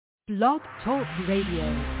Blog Talk Radio.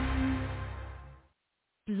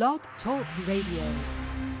 Blog Talk Radio.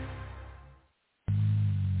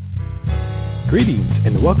 Greetings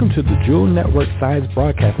and welcome to the Jewel Network Science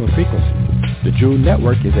Broadcasting Frequency. The Jewel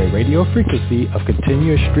Network is a radio frequency of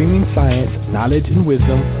continuous streaming science, knowledge, and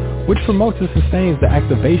wisdom, which promotes and sustains the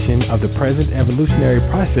activation of the present evolutionary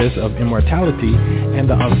process of immortality and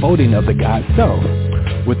the unfolding of the God Self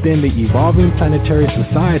within the evolving planetary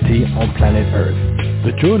society on planet Earth.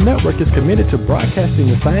 The Jewel Network is committed to broadcasting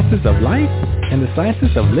the sciences of life and the sciences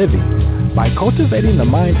of living. By cultivating the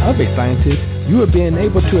mind of a scientist, you are being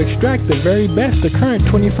able to extract the very best the current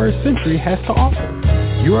 21st century has to offer.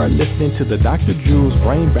 You are listening to the Dr. Jewel's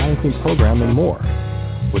Brain Balancing Program and more,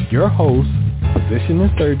 with your host, physician and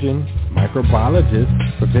surgeon,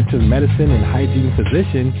 microbiologist, preventive medicine and hygiene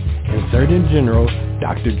physician, and Surgeon General,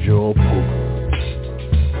 Dr. Jewel Poole.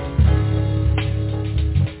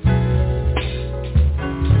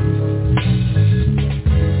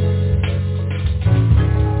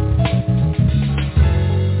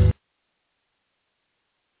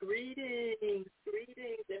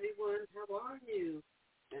 Greetings, everyone. How are you?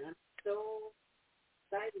 And I'm so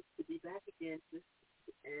excited to be back again this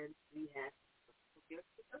week. And we had some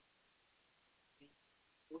guests with us. We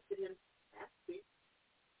posted in last week,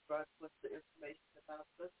 brought us the information about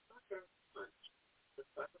the sucker punch. The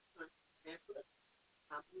sucker punch pamphlet.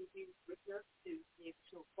 How many of you written us to be able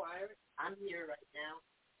to acquire it? I'm here right now,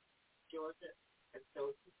 Georgia, and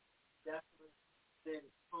so it's definitely been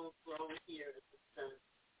homegrown here. It's done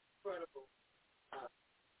incredible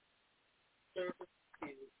service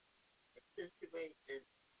to accentuate and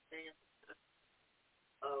expand the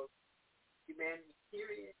concept of humanity,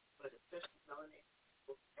 period, but especially melanated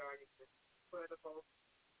people starting this incredible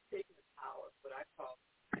taking the power, what I call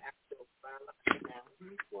actual biology. Now,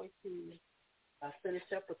 he's going to finish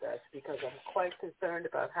up with us because I'm quite concerned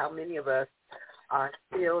about how many of us are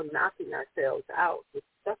still knocking ourselves out with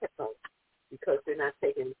suckathon because we're not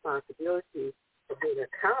taking responsibility for being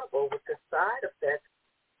accountable with the side effects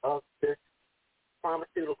of this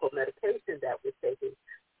pharmaceutical medication that we're taking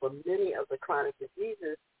for many of the chronic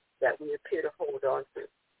diseases that we appear to hold on to.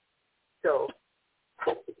 So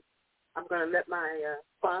I'm going to let my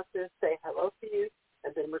sponsors say hello to you,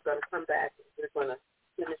 and then we're going to come back and we're going to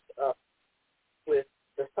finish up with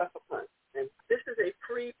the sucker punch. And this is a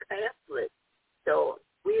free pamphlet, so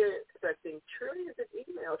we're expecting trillions of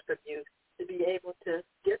emails from you to be able to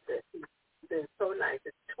get this. It's been so nice.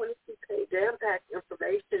 It's 22-page jam-packed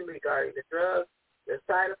information regarding the drugs, the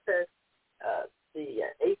side effects, the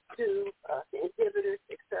H2 inhibitors,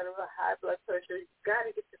 etc., high blood pressure. You've got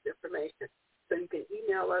to get this information. So you can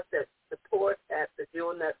email us at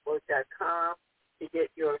support@thejewelnetwork.com to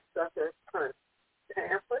get your sucker punch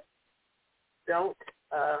pamphlet. Don't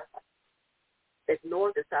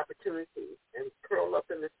ignore this opportunity and curl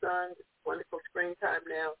up in the sun. It's wonderful screen time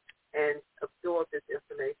now, and absorb this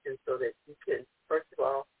information so that you can, first of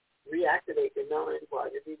all, reactivate your melanin while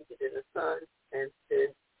you're leaving it in the sun, and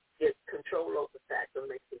then get control over the fact of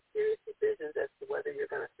making serious decisions as to whether you're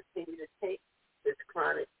going to continue to take this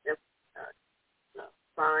chronic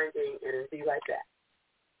finding and be like that.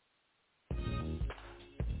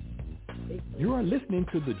 You are listening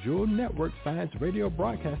to the Jewel Network Science Radio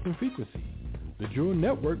Broadcasting Frequency. The Jewel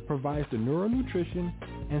Network provides the neural nutrition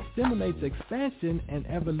and stimulates expansion and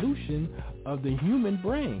evolution of the human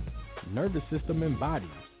brain, nervous system, and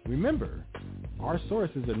body. Remember, our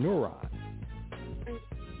source is a neuron.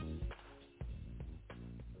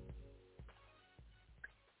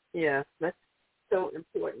 Yeah, that's so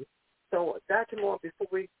important. So, Dr. Moore, before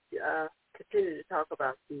we continue to talk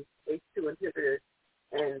about these H2 inhibitors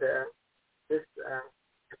and this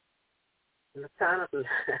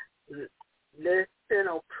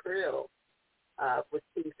lisinopril, which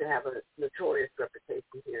seems to have a notorious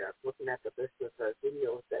reputation here. I'm looking at the list of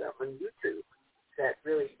videos that are on YouTube that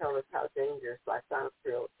really tell us how dangerous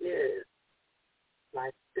lisinopril is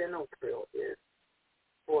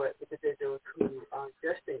for individuals who are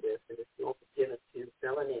ingesting this, and it's not given to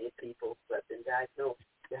melanated people who have been diagnosed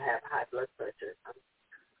to have high blood pressure.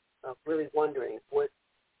 I'm really wondering what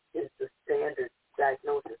is the standard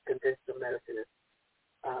diagnosis conventional medicine is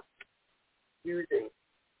using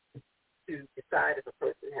to decide if a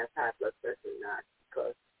person has high blood pressure or not,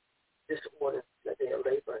 because disorders that they are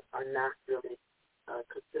laboring are not really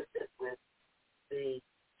consistent with the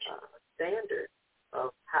standard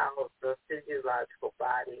of how the physiological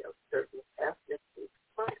body of certain ethnic groups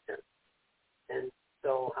function. And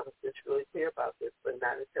so I'm just really clear about this, but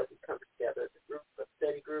not until we come together as a group, a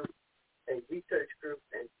study group, a research group,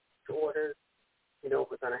 and disorders.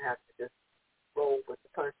 We're going to have to just roll with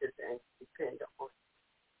the punches and depend on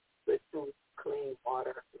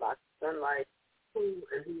like who's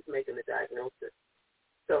making the diagnosis.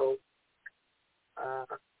 So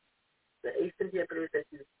the ACE inhibitors that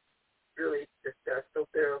you really discussed so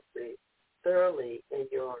thoroughly in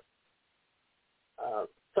your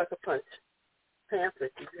Sucker Punch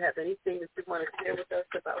pamphlet, do you have anything that you want to share with us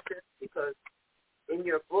about this? Because in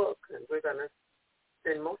your book, and we're going to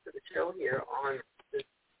spend most of the show here on this,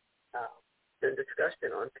 the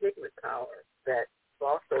discussion on pigment power, that you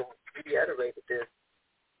also reiterated this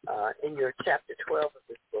in your chapter 12 of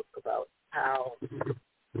this book about how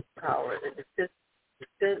power and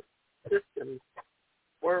the systems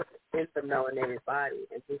work in the melanated body,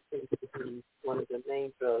 and this seems to be one of the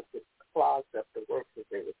main drugs that clogs up the works, as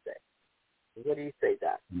they would say. What do you say,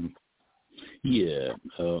 Doc? Yeah.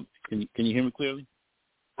 Can you hear me clearly?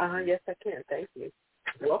 Yes, I can. Thank you.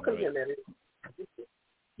 Welcome him, everyone.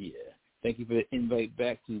 Yeah. Thank you for the invite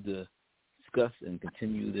back to discuss and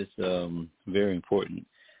continue this very important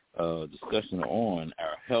discussion on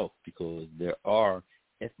our health, because there are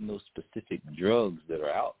ethno-specific drugs that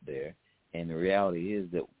are out there, and the reality is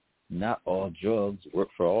that not all drugs work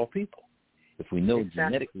for all people. If we know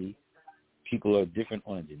genetically people are different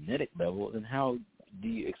on a genetic level, then how do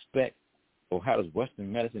you expect, or how does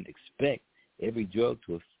Western medicine expect every drug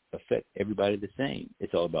to affect everybody the same?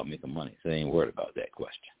 It's all about making money, so they ain't worried about that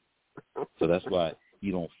question. So that's why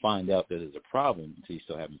you don't find out that there's a problem until you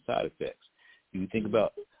start having side effects. You think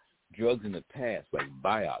about drugs in the past, like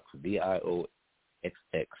Biox, Bioxx, I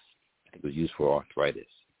think it was used for arthritis.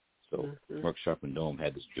 So Merck Sharp and Dohme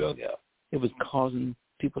had this drug out. It was causing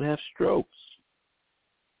people to have strokes.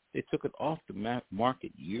 They took it off the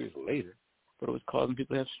market years later, but it was causing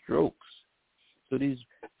people to have strokes. So these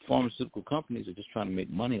pharmaceutical companies are just trying to make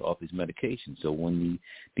money off these medications. So when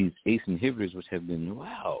these ACE inhibitors, which have been,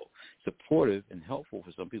 supportive and helpful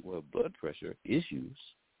for some people who have blood pressure issues,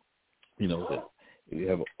 that we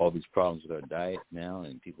have all these problems with our diet now,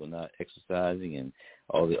 and people not exercising, and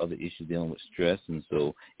all the other issues dealing with stress, and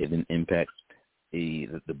so it then impacts the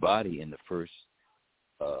body. And the first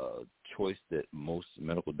choice that most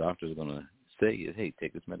medical doctors are going to say is, hey,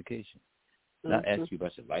 take this medication. Not ask you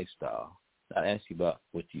about your lifestyle, not ask you about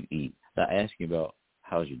what you eat, not ask you about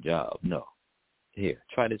how's your job. No. Here,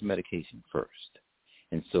 try this medication first.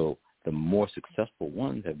 And so the more successful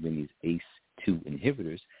ones have been these ACE2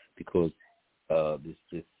 inhibitors, because this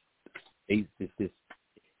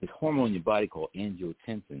hormone in your body called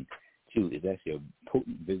angiotensin 2 is actually a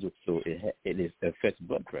potent visual, so it affects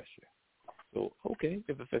blood pressure. So, okay,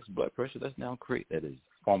 if it affects blood pressure, let's now create, that is,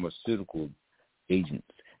 pharmaceutical agents.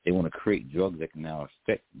 They want to create drugs that can now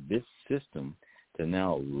affect this system to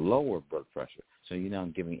now lower blood pressure. So you're now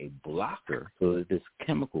giving a blocker so that this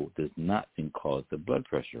chemical does not cause the blood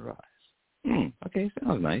pressure rise. Okay,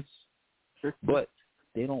 sounds nice. But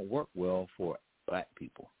they don't work well for black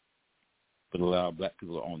people. But a lot of black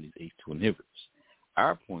people are on these ACE2 inhibitors.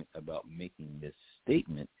 Our point about making this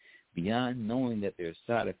statement, beyond knowing that there are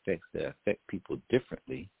side effects that affect people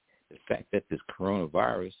differently, the fact that this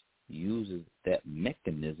coronavirus uses that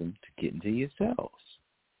mechanism to get into your cells.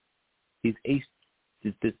 These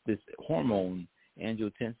this hormone,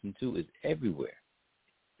 angiotensin 2, is everywhere.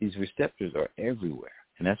 These receptors are everywhere.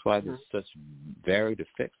 And that's why there's such varied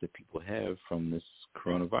effects that people have from this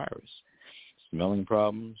coronavirus. Smelling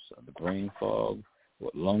problems, the brain fog,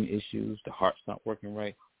 lung issues, the heart's not working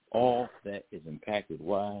right, all that is impacted.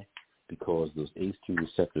 Why? Because those ACE2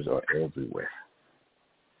 receptors are everywhere.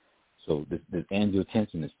 So this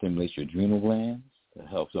angiotensin that stimulates your adrenal glands, that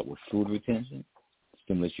helps up with fluid retention,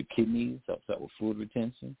 stimulates your kidneys, helps out with fluid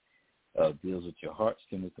retention, deals with your heart,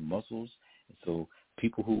 stimulates the muscles. And so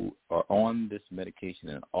people who are on this medication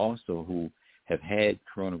and also who have had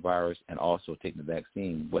coronavirus and also taken the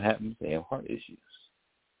vaccine, what happens? They have heart issues.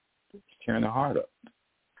 It's tearing their heart up.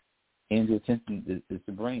 Angiotensin is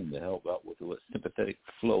the brain to help out with the sympathetic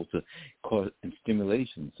flow to cause and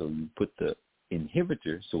stimulation. So you put the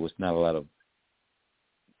inhibitor, so it's not a lot of,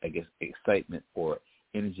 excitement or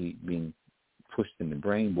energy being pushed in the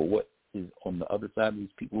brain. But what is on the other side of these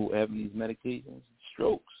people who are having these medications?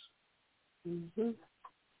 Strokes. The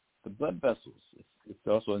blood vessels. It's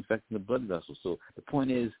also infecting the blood vessels. So the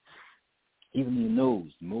point is, even in your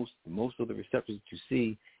nose, most of the receptors that you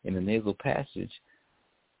see in the nasal passage,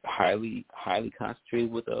 highly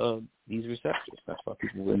concentrated with these receptors. That's why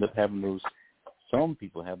people end up having those. Some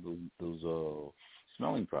people have those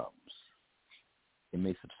smelling problems. It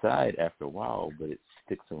may subside after a while, but it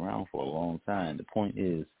sticks around for a long time. The point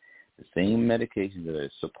is, the same medications that are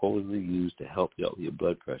supposedly used to help you out with your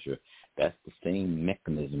blood pressure, that's the same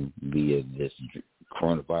mechanism via this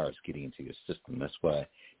coronavirus getting into your system. That's why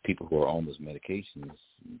people who are on those medications,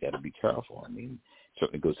 you got to be careful. I mean,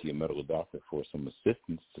 certainly go see your medical doctor for some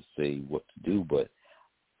assistance to say what to do. But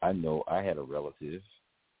I know I had a relative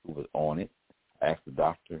who was on it. I asked the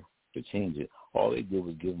doctor to change it. All they did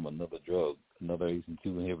was give him another drug, another ACE2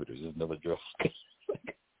 inhibitor, just another drug.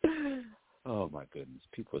 Oh, my goodness.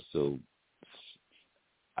 People are so,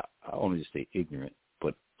 I want to just say ignorant,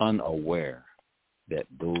 but unaware that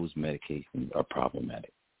those medications are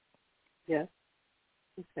problematic. Yes.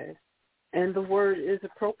 Okay. And the word is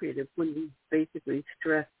appropriate when we basically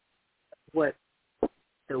stress what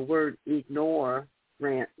the word ignore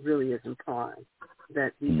rant really is implying,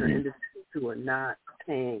 that these are individuals who are not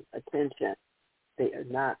paying attention. They are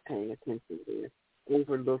not paying attention. They're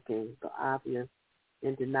overlooking the obvious,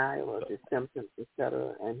 in denial of the symptoms, et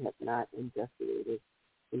cetera, and have not investigated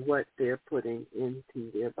what they're putting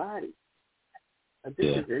into their bodies.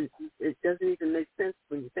 It doesn't even make sense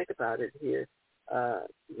when you think about it here.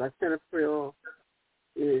 Lisinopril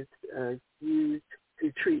is used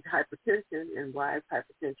to treat hypertension, and why is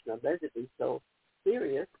hypertension allegedly so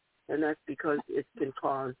serious? And that's because it can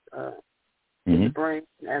cause in the brain,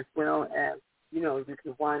 as well as, you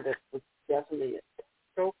can wind up with definitely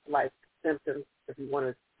stroke-like symptoms, if you want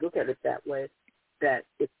to look at it that way, that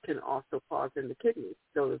it can also cause in the kidneys.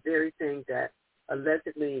 So the very thing that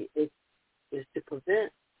allegedly it is to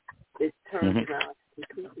prevent, it turns around and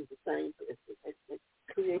increases the same, it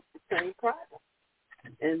creates the same problem.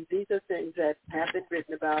 And these are things that have been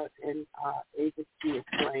written about and are able to be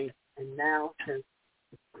explained. And now, since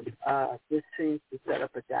this seems to set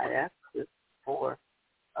up a diathesis for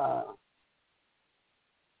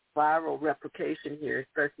viral replication here,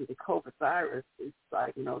 especially the COVID virus, it's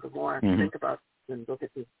like, the more I think about this and look at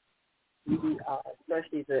this,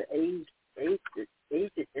 especially the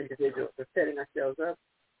aged individuals, are setting ourselves up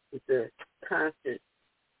with the constant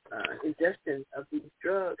ingestion of these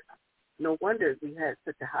drugs. No wonder we had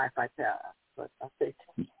such a high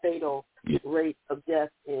fatal rate of death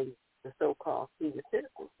in the so-called senior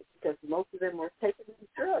citizens, because most of them were taking these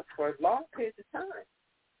drugs for long periods of time.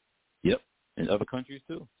 Yep. In other countries,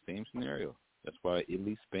 too, same scenario. That's why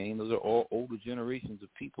Italy, Spain, those are all older generations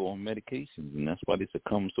of people on medications, and that's why they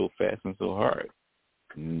succumb so fast and so hard.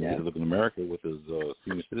 And you look in America with those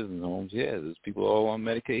senior citizen homes, there's people all on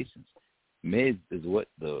medications. Meds is what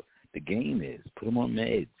the game is. Put them on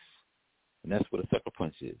meds. And that's what a sucker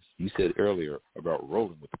punch is. You said earlier about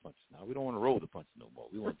rolling with the punches. Now, we don't want to roll the punches no more.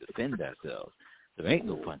 We want to defend ourselves. There ain't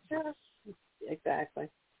no punches. Yeah, exactly.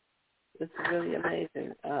 This is really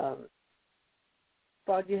amazing.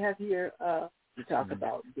 Paul, you have here, you talk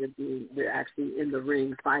about we're actually in the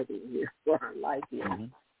ring fighting here for our life here.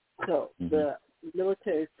 So the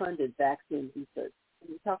military-funded vaccine research. Can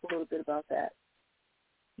you talk a little bit about that?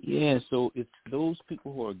 Yeah, so it's those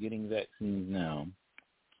people who are getting vaccines now.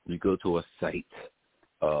 You go to a site,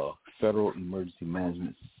 Federal Emergency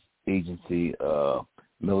Management Agency,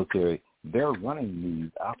 military, they're running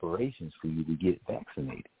these operations for you to get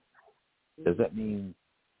vaccinated. Does that mean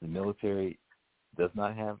the military does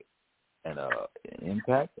not have an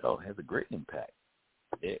impact? Oh, it has a great impact.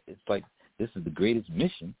 It's like this is the greatest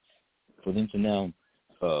mission for them to now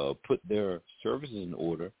put their services in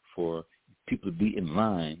order for people to be in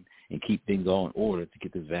line and keep things all in order to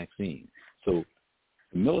get this vaccine. So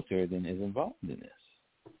the military then is involved in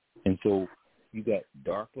this. And so you got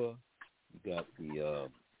DARPA, you got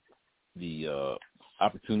the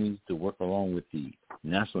opportunities to work along with the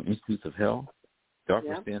National Institutes of Health.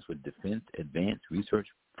 DARPA stands for Defense Advanced Research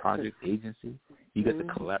Project Agency. You got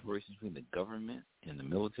the collaboration between the government and the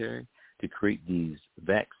military to create these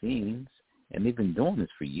vaccines, and they've been doing this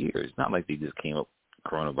for years. It's not like they just came up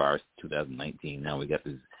with coronavirus 2019. Now we got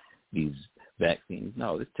these vaccines.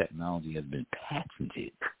 No, this technology has been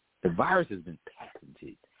patented. The virus has been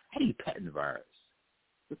patented. How do you patent the virus?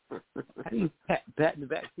 How do you patent the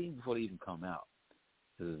vaccine before they even come out?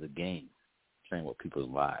 This is a game, trying with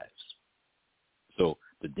people's lives. So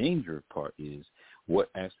the danger part is what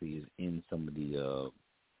actually is in some of the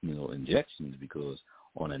injections, because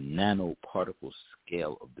on a nanoparticle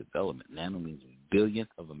scale of development, nano means billionth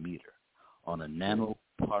of a meter. On a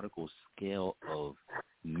nanoparticle scale of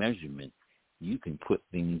measurement, you can put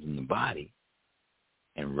things in the body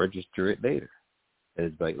and register it later.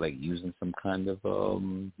 It's like using some kind of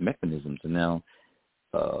mechanism to now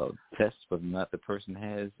test whether or not the person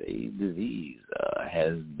has a disease,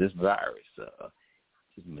 has this virus,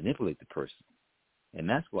 just manipulate the person. And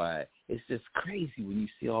that's why it's just crazy when you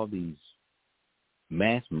see all these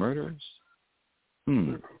mass murders.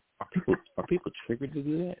 Are people triggered to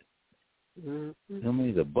do that?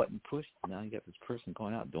 There's a button pushed, now you got this person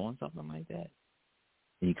going out doing something like that.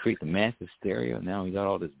 and you create the mass hysteria. Now you got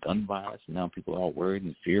all this gun violence, and now people are all worried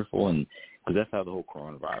and fearful, and because that's how the whole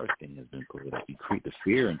coronavirus thing has been put up. You create the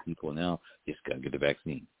fear in people. Now you just got to get the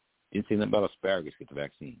vaccine. Didn't say nothing about asparagus, get the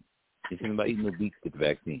vaccine. Didn't say nothing about eating no beets, get the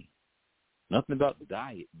vaccine. Nothing about the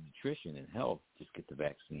diet, nutrition, and health, just get the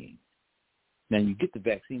vaccine. Now you get the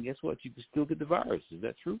vaccine, guess what? You can still get the virus. Is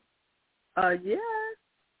that true?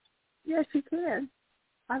 Yes, you can.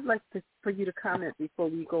 I'd like for you to comment before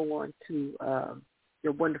we go on to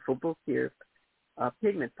your wonderful book here,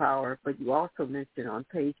 Pigment Power, but you also mentioned on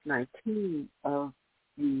page 19 of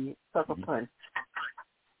the Sucker Punch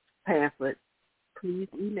pamphlet, please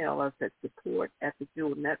email us at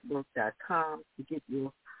support@thejewelnetwork.com to get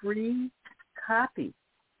your free copy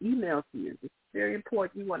emailed to you. It's very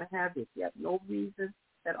important. You want to have this. You have no reason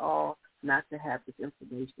at all not to have this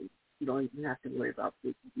information. You don't even have to worry about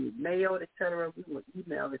it being mailed, etc. We will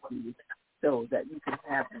email it to you so that you can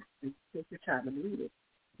have it and take your time and read it.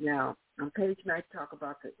 Now, on page 9, talk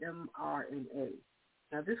about the mRNA.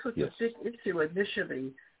 Now, this was a big issue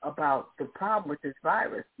initially about the problem with this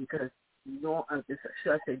virus because,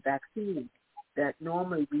 should I say vaccine, that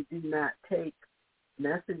normally we do not take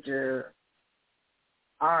messenger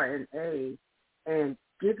RNA and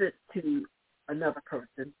give it to another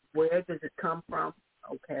person. Where does it come from?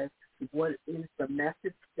 Okay. What is the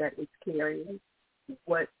message that it's carrying?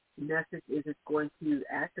 What message is it going to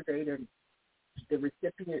activate in the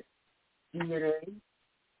recipient DNA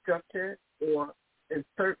structure or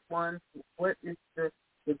insert one? What is the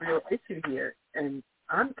real issue here? And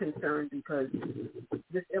I'm concerned because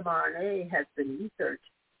this mRNA has been researched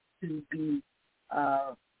to be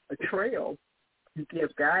a trail to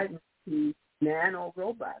give guidance to nano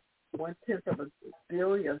robots, 1/10 of a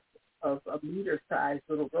billionth of a meter-sized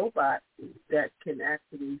little robot that can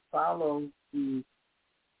actually follow the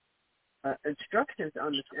instructions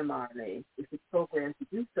on this mRNA if it's programmed to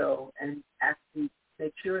do so and actually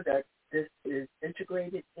make sure that this is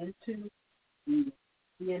integrated into the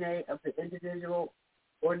DNA of the individual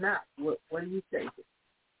or not. What do you think?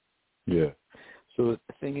 Yeah. So the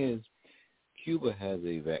thing is, Cuba has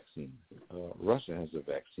a vaccine. Russia has a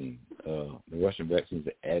vaccine. The Russian vaccine is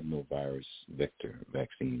the adenovirus vector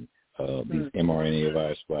vaccine. These mRNA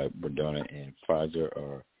virus by Moderna and Pfizer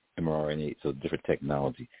are mRNA, so different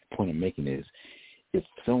technology. The point I'm making is, if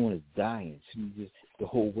someone is dying, shouldn't we the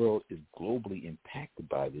whole world is globally impacted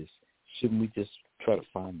by this, shouldn't we just try to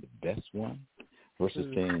find the best one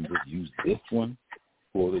versus saying just use this one?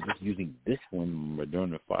 Or they're just using this one,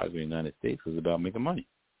 Moderna, Pfizer, United States, is about making money.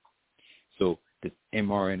 So this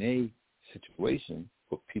mRNA situation,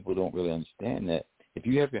 what people don't really understand that if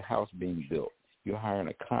you have your house being built, you're hiring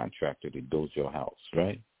a contractor to build your house,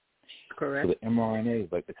 right? Correct. So the mRNA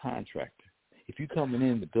is like the contractor. If you're coming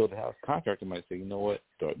in to build a house, contractor might say, you know what,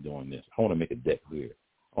 start doing this. I want to make a deck here.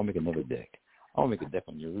 I want to make another deck. I want to make a deck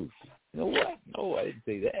on your roof. You know what? No, I didn't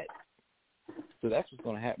say that. So that's what's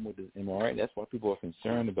going to happen with this mRNA. That's why people are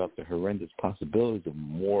concerned about the horrendous possibilities of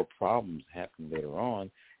more problems happening later on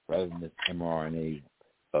rather than this mRNA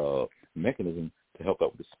mechanism to help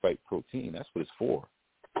out with the spike protein. That's what it's for.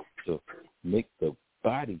 To make the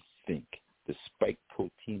body think the spike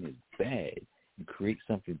protein is bad and create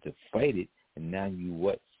something to fight it, and now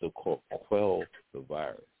you so-called quell the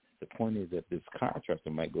virus. The point is that this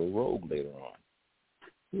contractor might go rogue later on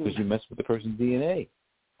because you mess with the person's DNA.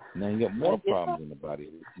 Now you got more problems in the body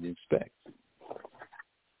than you didn't expect.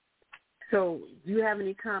 So do you have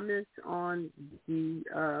any comments on the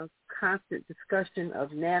constant discussion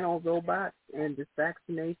of nanorobots and this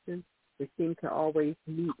vaccination? They seem to always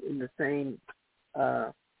meet in the same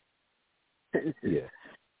sentences. Yeah.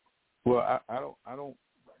 Well,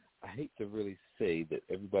 I hate to really say that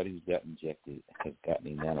everybody who's got injected has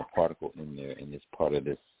gotten a nanoparticle in there and is part of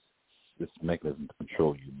this mechanism to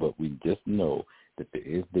control you. But we just know that there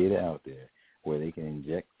is data out there where they can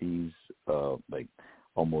inject these like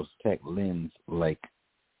almost lens-like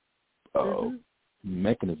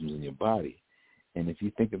mechanisms in your body. And if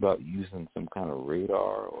you think about using some kind of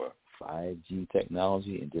radar or 5G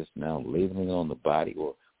technology and just now labeling it on the body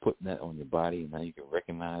or putting that on your body, and now you can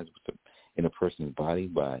recognize what's in a person's body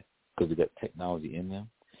because they got technology in them.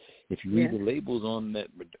 If you read the labels on that,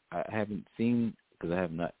 I haven't seen because I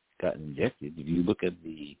have not gotten injected. If you look at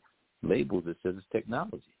the labels, it says it's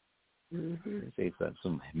technology. They say it's got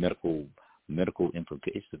some medical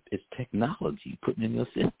implications. It's technology putting in your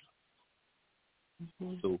system.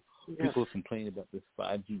 So people complain about this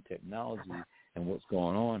 5G technology and what's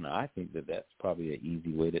going on. I think that that's probably an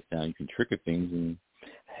easy way that now you can trigger things. And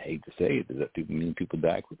I hate to say it, does that mean people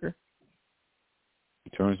die quicker?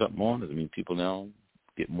 You turn something on, does it mean people now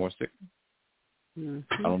get more sick?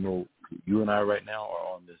 I don't know you and I right now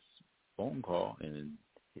are on this phone call, and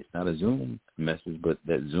it's not a Zoom message, but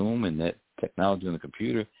that Zoom and that technology on the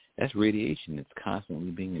computer, that's radiation that's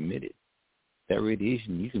constantly being emitted. That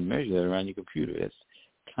radiation, you can measure that around your computer. That's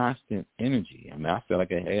constant energy. I mean, I feel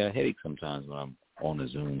like I have a headache sometimes when I'm on a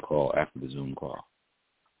Zoom call, after the Zoom call.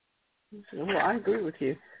 Well, I agree with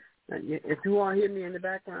you. If you all hear me in the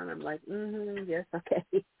background, I'm like, yes,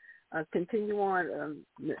 okay. Continue on,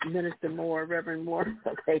 Minister Moore, Reverend Moore,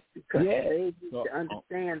 okay, because they need to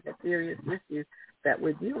understand the serious issues that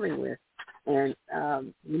we're dealing with. And,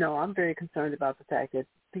 I'm very concerned about the fact that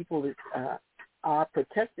people are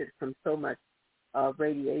protected from so much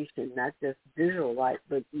radiation, not just visual light,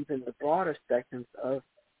 but even the broader spectrums of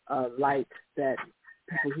light that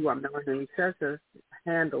people who are melanin recessive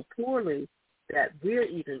handle poorly, that we're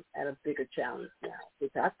even at a bigger challenge now,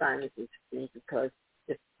 which I find is interesting because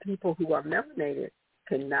if people who are melanated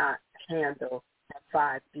cannot handle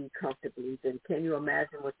 5G comfortably, then can you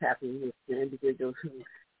imagine what's happening with the individuals who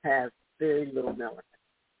have very little melanin,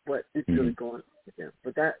 what is really going on with them?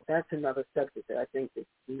 But that's another subject that I think is,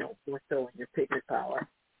 more so in your pigment power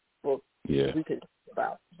book we can talk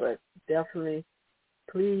about. But definitely,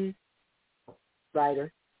 please,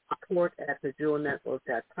 writer, support at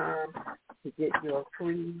thejewelnetwork.com to get your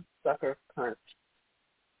free sucker punch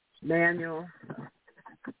manual.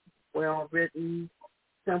 Well written,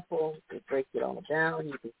 simple. It breaks it all down.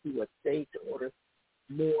 You can see what stage to order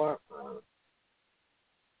more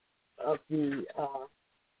of the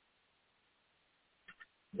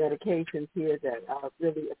medications here that are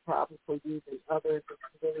really a problem for you and others.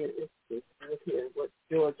 It's really interesting to hear what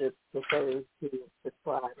Georgia prefers to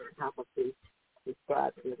prescribe and how much they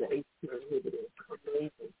prescribe it as an H2 inhibitor.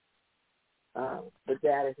 Amazing. The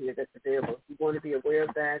data here that's available. If you want to be aware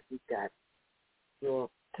of that, you've got your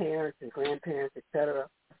parents and grandparents, etc.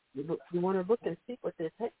 You want to look and see what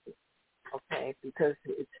they're taking, okay? Because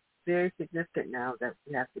it's very significant now that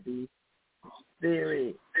we have to be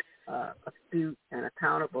very astute and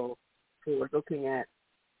accountable for looking at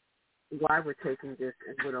why we're taking this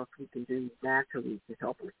and what else we can do naturally to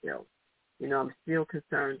help ourselves. I'm still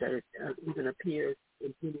concerned that it even appears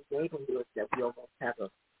in many neighborhoods that we almost have a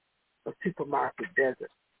supermarket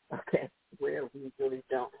desert, okay, where we really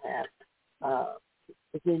don't have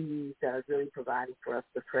venues that are really providing for us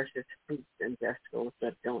the freshest fruits and vegetables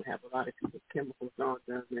that don't have a lot of chemicals on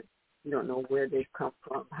them, and you don't know where they've come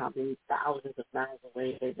from, how many thousands of miles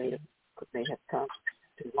away they may have come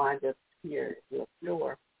to wind up here in your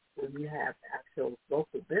floor. When you have actual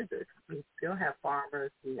local vendors, we still have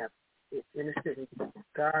farmers, we have inner city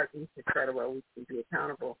gardens, et cetera, where we can be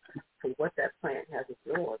accountable for what that plant has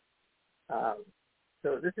absorbed.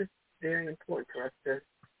 So this is very important for us to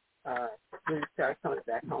really start coming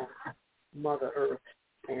back home, Mother Earth,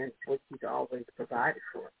 and what she's always provided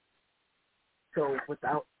for us. So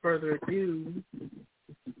without further ado,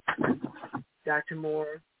 Dr.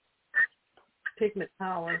 Moore, Pigment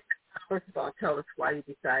Power, first of all, tell us why you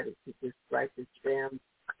decided to just write this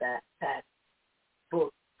jam-packed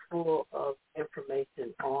book full of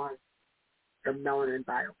information on the melanin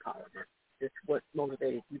biopolymer. Just what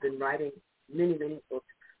motivated you. You've been writing many, many books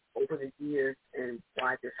over the years, and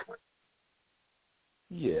why this one?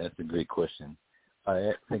 Yeah, that's a great question.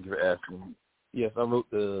 Thank you for asking. Yes, I wrote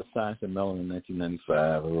The Science of Melanin in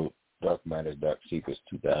 1995. I wrote Dark Matter, Dark Secrets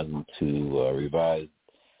 2002, revised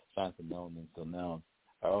Science of Melanin. So now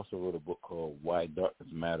I also wrote a book called Why Darkness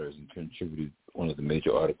Matters and contributed one of the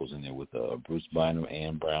major articles in there with Bruce Bynum,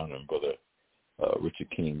 Ann Brown, and Brother Richard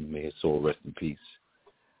King. May his soul rest in peace.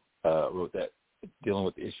 Wrote that dealing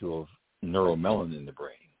with the issue of neuromelanin in the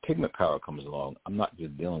brain. Pigment power comes along. I'm not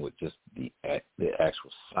just dealing with just the actual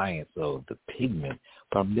science of the pigment,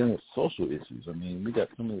 but I'm dealing with social issues. I mean, we got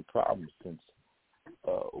so many problems since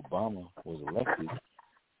Obama was elected.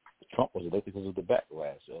 Trump was elected because of the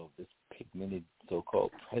backlash of this pigmented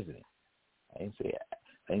so-called president. I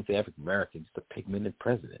didn't say African American, just a pigmented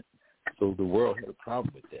president. So the world had a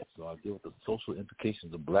problem with that. So I deal with the social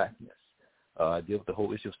implications of blackness. I deal with the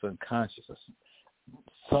whole issue of sun consciousness.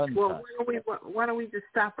 Well, why don't we just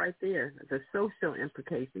stop right there? The social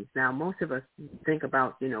implications. Now, most of us think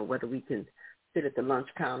about, whether we can sit at the lunch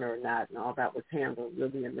counter or not, and all that was handled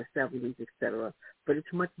really in the 70s, et cetera. But it's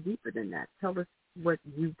much deeper than that. Tell us what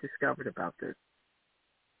you discovered about this.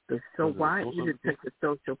 Why is it such a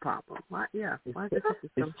social problem? Why is it such a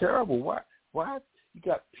social It's terrible. Why you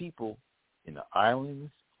got people in the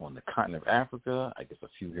islands, on the continent of Africa, I guess a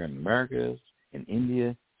few here in the Americas, in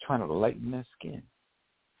India, trying to lighten their skin.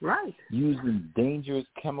 Right. Using dangerous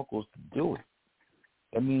chemicals to do it.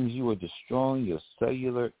 That means you are destroying your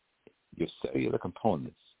cellular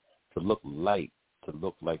components to look light to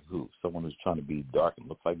look like who? Someone who's trying to be dark and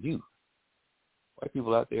look like you. White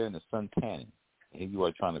people out there in the sun tanning, and you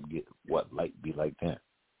are trying to get what light be like them.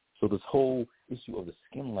 So this whole issue of the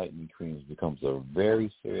skin lightening creams becomes a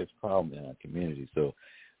very serious problem in our community. So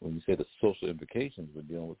when you say the social implications, we're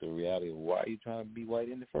dealing with the reality of why are you trying to be white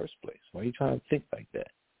in the first place? Why are you trying to think like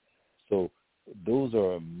that? So those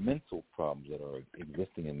are mental problems that are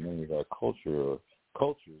existing in many of our cultures,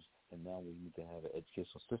 and now we need to have an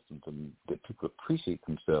educational system that people appreciate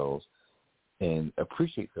themselves and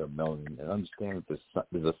appreciate their melanin and understand that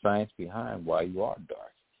there's a science behind why you are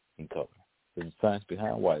dark in color. There's a science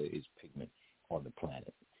behind why there is pigment on the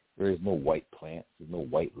planet. There is no white plants. There's no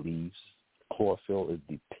white leaves. Chlorophyll is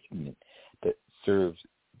the pigment that serves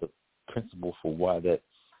the principle for why that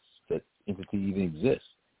entity even exists.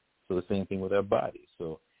 So the same thing with our bodies.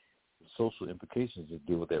 So the social implications that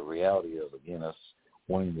deal with that reality of, again, us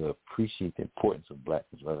wanting to appreciate the importance of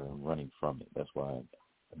blackness rather than running from it. That's why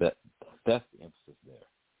that's the emphasis there.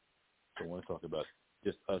 So I want to talk about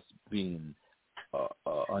just us being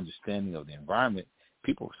understanding of the environment.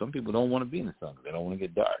 Some people don't want to be in the sun because they don't want to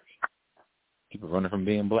get dark. People running from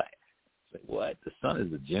being black. It's like, what? The sun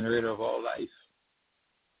is the generator of all life.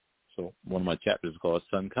 So one of my chapters is called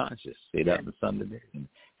Sun Conscious. Stayed out in the sun today and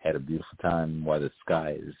had a beautiful time while the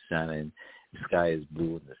sky is shining. The sky is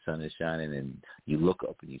blue and the sun is shining, and you look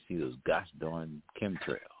up and you see those gosh darn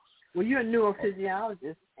chemtrails. Well, you're a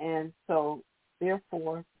neurophysiologist, and so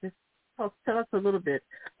therefore, just tell us a little bit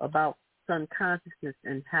about sun consciousness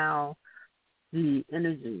and how the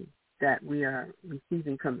energy that we are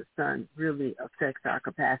receiving from the sun really affects our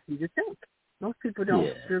capacity to think. Most people don't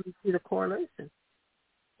really see the correlation.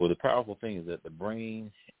 Well, the powerful thing is that the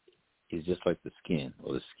brain is just like the skin,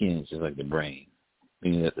 or the skin is just like the brain,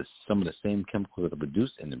 meaning that some of the same chemicals that are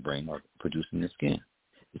produced in the brain are produced in the skin.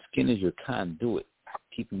 The skin is your conduit,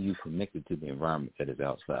 keeping you connected to the environment that is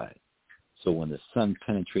outside. So when the sun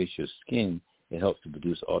penetrates your skin, it helps to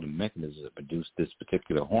produce all the mechanisms that produce this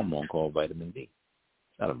particular hormone called vitamin D.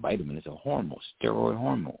 It's not a vitamin, it's a hormone, steroid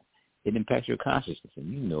hormone. It impacts your consciousness,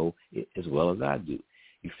 and you know it as well as I do.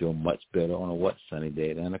 You feel much better on a sunny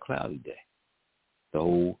day than a cloudy day. The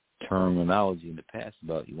whole terminology in the past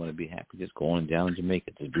about you want to be happy, just go on down in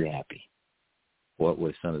Jamaica to be happy. Where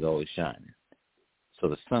the sun is always shining. So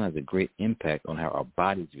the sun has a great impact on how our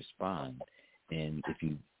bodies respond. And if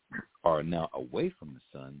you are now away from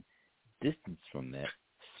the sun, distance from that,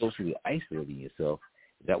 socially isolating yourself,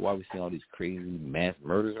 is that why we're seeing all these crazy mass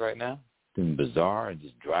murders right now? Being bizarre and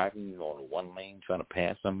just driving on one lane trying to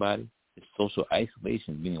pass somebody? It's social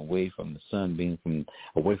isolation, being away from the sun,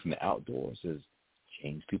 away from the outdoors has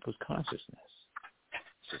changed people's consciousness.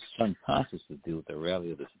 So sun consciousness deals with the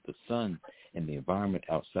reality of the sun and the environment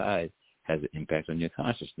outside has an impact on your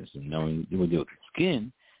consciousness. And knowing when you deal with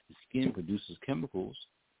the skin produces chemicals,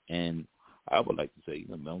 and I would like to say,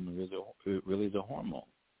 melanin really is a hormone.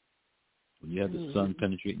 When you have the sun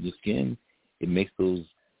penetrating your skin, it makes those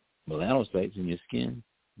melanocytes in your skin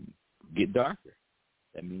get darker.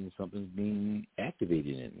 That means something's being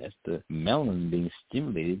activated in it. That's the melanin being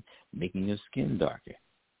stimulated, making your skin darker.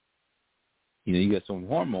 You got some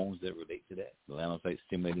hormones that relate to that. Melanocyte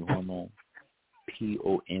stimulating hormone,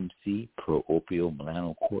 POMC, pro-opioid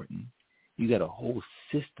melanocortin. You got a whole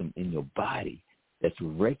system in your body that's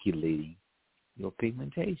regulating your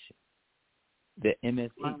pigmentation. The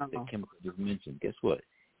MSH, the chemical just mentioned, guess what?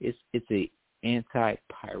 It's a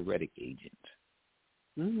anti-pyretic agent.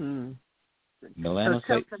 Mm-hmm.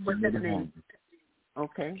 Melanocyte stimulating hormone.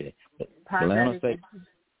 Okay. Melanocyte,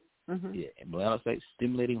 melanocyte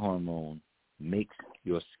stimulating hormone makes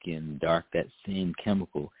your skin dark. That same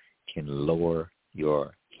chemical can lower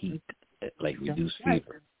your heat, like reduce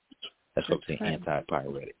fever. That's what I'm saying,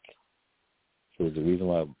 anti-pyretic. So there's a reason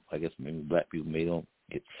why I guess maybe black people don't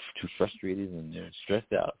get too frustrated and they're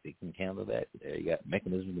stressed out. They can handle that. You got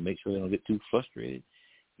mechanisms to make sure they don't get too frustrated.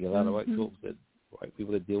 You got a lot of white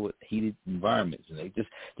people that deal with heated environments, and they just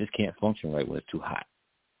can't function right when it's too hot.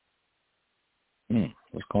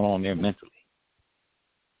 What's going on there mentally?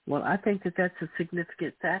 Well, I think that's a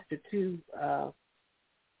significant factor, too,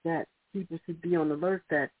 that people should be on alert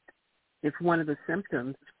that if one of the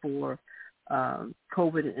symptoms for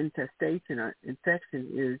COVID infestation or infection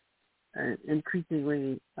is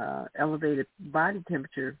increasingly elevated body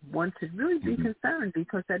temperature, one should really be concerned,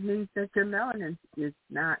 because that means that your melanin is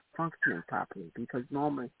not functioning properly, because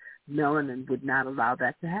normally melanin would not allow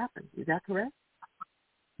that to happen. Is that correct?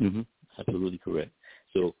 Absolutely correct.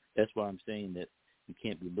 So that's why I'm saying that you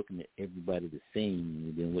can't be looking at everybody the same when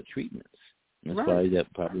you're dealing with treatments. And that's why you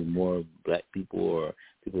got probably more black people or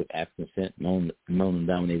people with African descent,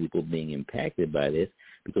 melanin-dominated people being impacted by this,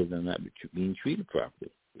 because they're not being treated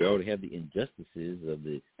properly. We already have the injustices of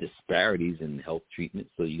the disparities in health treatment,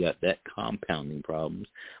 so you got that compounding problems.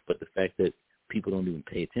 But the fact that people don't even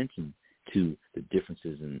pay attention to the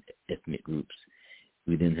differences in ethnic groups,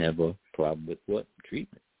 we then have a problem with what?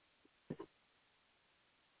 Treatment.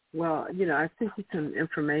 Well, I sent you some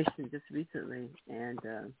information just recently, and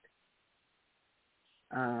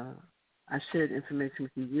I shared information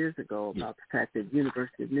with you years ago about the fact that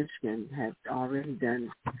University of Michigan had already done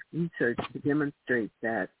research to demonstrate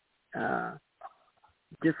that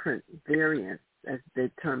different variants, as the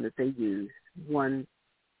term that they use, one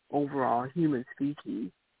overall human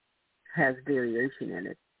species has variation in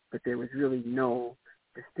it, but there was really no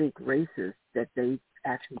distinct races that they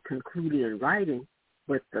actually concluded in writing,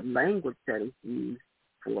 but the language that is used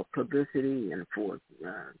for publicity and for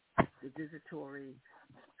the digitatory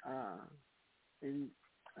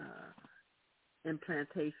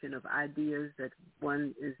implantation of ideas that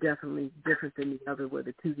one is definitely different than the other, where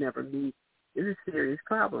the two never meet, is a serious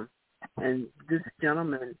problem. And this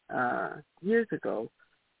gentleman, years ago,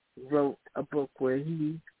 wrote a book where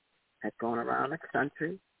he had gone around the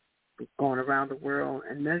country, gone around the world,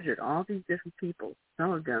 and measured all these different people.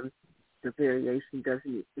 Some of them, the variation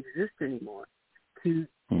doesn't exist anymore, to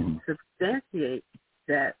substantiate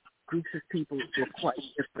that groups of people are quite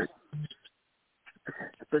different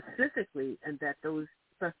specifically, and that those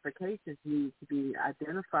specifications need to be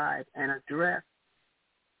identified and addressed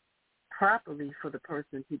properly for the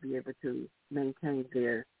person to be able to maintain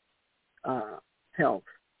their health.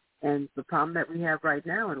 And the problem that we have right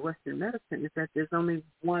now in Western medicine is that there's only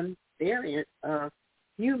one variant of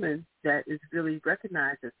humans that is really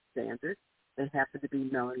recognized as standard. They happen to be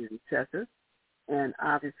melanin recessive. And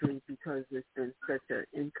obviously, because there's been such an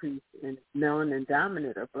increase in melanin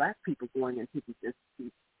dominant or black people going into these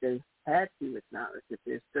institutes, they had to acknowledge that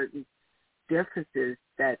there's certain differences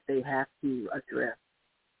that they have to address,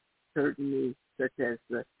 certainly such as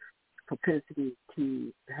the propensity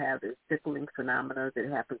to have a sickling phenomena that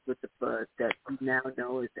happens with the blood that we now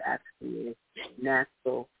know is actually a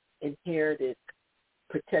natural inherited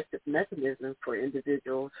protective mechanism for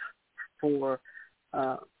individuals for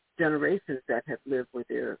generations that have lived with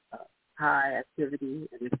their high activity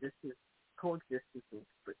and coexistence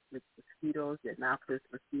with mosquitoes, the Anopheles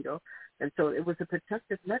mosquito. And so it was a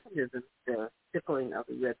protective mechanism, the sickling of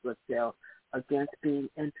the red blood cell, against being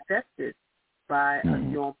infected by a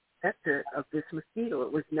normal vector of this mosquito.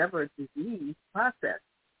 It was never a disease process.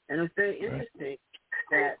 And it was very interesting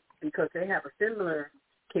that because they have a similar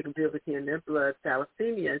capability in their blood,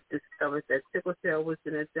 thalassemia, discovered that sickle cell was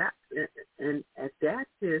an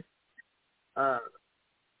adaptive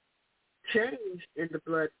change in the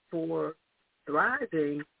blood for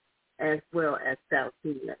thriving as well as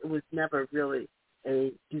thalassemia. It was never really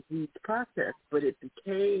a disease process, but it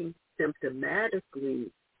became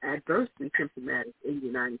symptomatically, adversely symptomatic in the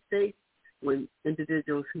United States when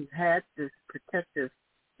individuals who had this protective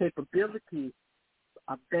capability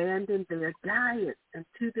abandoned their diet. And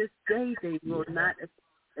to this day, they will not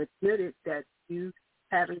admit it, that you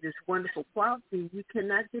having this wonderful quality, you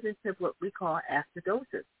cannot get into what we call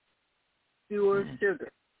acidosis, pure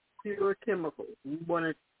sugar, pure chemicals. You want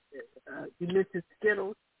to, you mentioned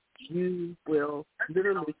Skittles, you will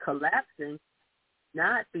literally collapsing,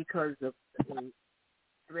 not because of a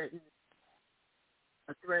threat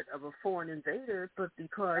of a foreign invader, but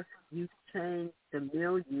because you've changed the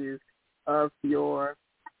milieu of your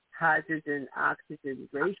hydrogen-oxygen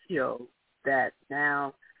ratio, that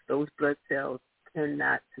now those blood cells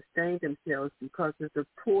cannot sustain themselves because of the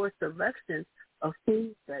poor selection of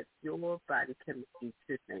foods that your body chemistry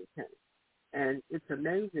should maintain. And it's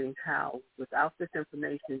amazing how, without this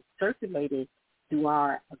information circulating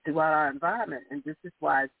throughout our environment, and this is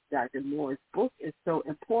why Dr. Moore's book is so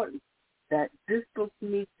important, that this book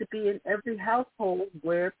needs to be in every household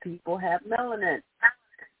where people have melanin.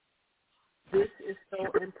 This is so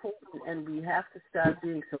important, and we have to start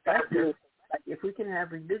being selective. Like if we can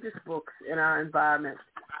have religious books in our environment,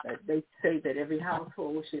 they say that every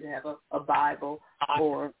household should have a Bible,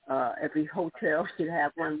 or every hotel should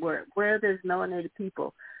have one where there's melanated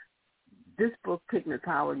people. This book, Pigment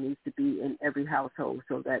Power, needs to be in every household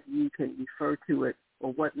so that you can refer to it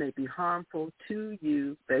or what may be harmful to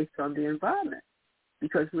you based on the environment,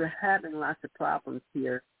 because we're having lots of problems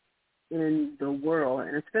here in the world,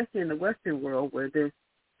 and especially in the Western world, where there's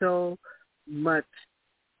so much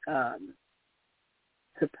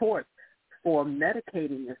support for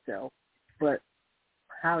medicating yourself, but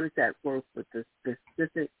how does that work with the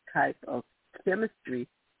specific type of chemistry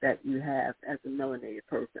that you have as a melanated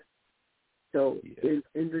person? So in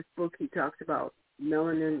this book, he talks about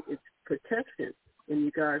melanin, its protection. in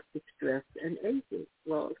regards to stress and aging.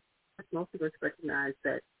 Well, most of us recognize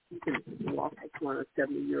that you can walk like on a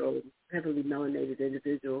 70-year-old heavily melanated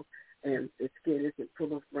individual, and the skin isn't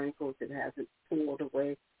full of wrinkles. It hasn't pulled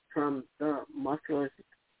away from the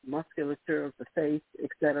musculature of the face,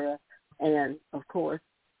 etc. And, of course,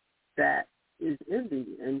 that is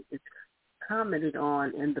envy, and it's commented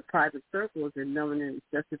on in the private circles in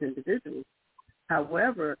melanin-recessive individuals.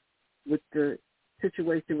 However, with the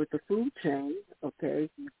situation with the food chain, okay,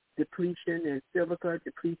 depletion in silica,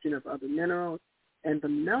 depletion of other minerals, and the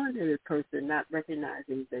melanated person not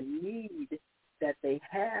recognizing the need that they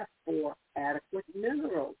have for adequate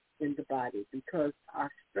minerals in the body because our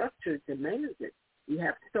structure demands it. We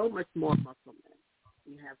have so much more muscle mass.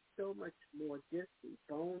 We have so much more disc and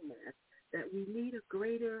bone mass that we need a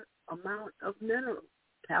greater amount of minerals,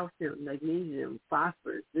 calcium, magnesium,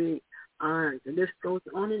 phosphorus, zinc, iron, and this goes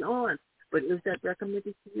on and on. But is that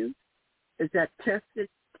recommended to you? Is that tested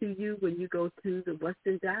to you when you go to the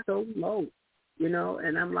Western doctor? So low,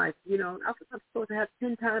 and I'm like, I'm supposed to have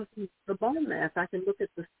 10 times the bone mass. I can look at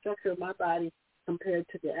the structure of my body compared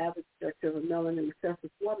to the average structure of a melanin-recessive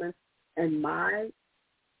woman, and my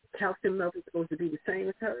calcium level is supposed to be the same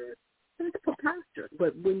as hers. It's preposterous.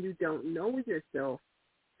 But when you don't know yourself,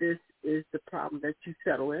 this is the problem that you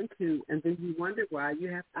settle into, and then you wonder why you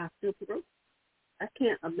have osteoporosis. I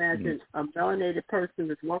can't imagine a melanated person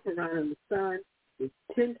that's walking around in the sun with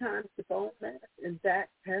 10 times the bone mass, and that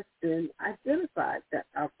has been identified, that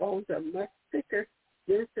our bones are much thicker,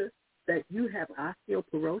 denser, that you have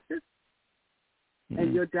osteoporosis,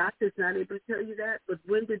 and your doctor's not able to tell you that. But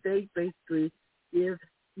when did they basically give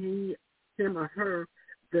him or her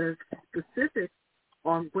the specifics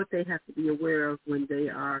on what they have to be aware of when they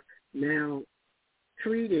are now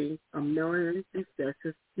treating a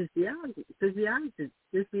melanin-recessive physiology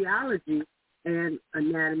and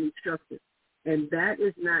anatomy structure. And that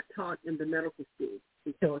is not taught in the medical school.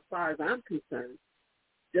 And so as far as I'm concerned,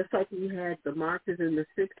 just like we had the marches in the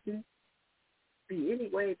 60s, the any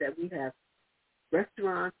way that we have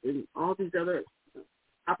restaurants and all these other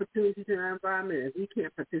opportunities in our environment and we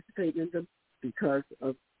can't participate in them because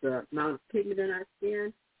of the amount of pigment in our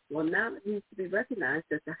skin, well, now it needs to be recognized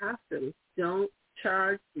that the hospitals don't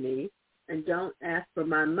charge me and don't ask for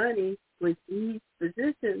my money when these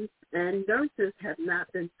physicians and nurses have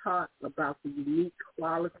not been taught about the unique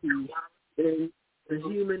qualities in the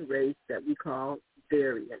human race that we call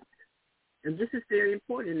variance. And this is very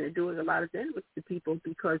important. They're doing a lot of damage to people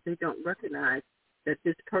because they don't recognize that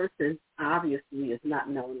this person obviously is not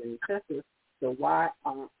melanin-recessive. So why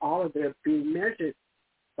are all of them being measured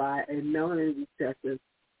by a melanin-recessive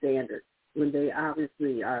standard when they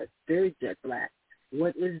obviously are very jet black?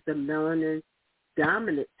 What is the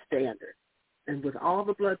melanin-dominant standard? And with all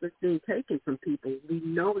the blood that's being taken from people, we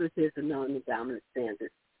know that there's a melanin-dominant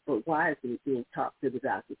standard. But why isn't it being taught to the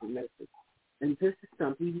doctors and nurses? And this is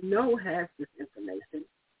something we know has this information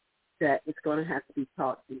that it's going to have to be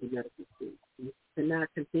taught in the medical school. We cannot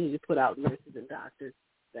continue to put out nurses and doctors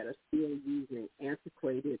that are still using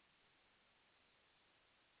antiquated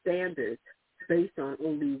standards based on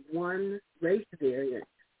only one race variant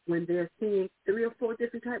when they're seeing 3 or 4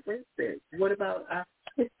 different type race variants. What about our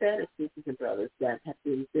Hispanic sisters and brothers that have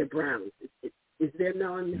been, they're browns? Is there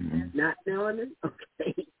melanin, not melanin?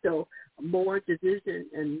 Okay, so more division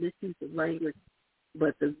and misuse of language,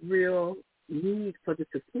 but the real need for the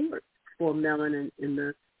support for melanin in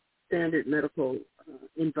the standard medical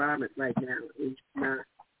environment right now is not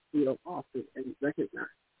offered and recognized.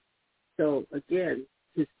 So again,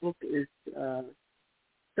 his book is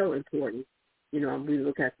so important. We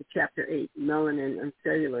look at the chapter 8, melanin and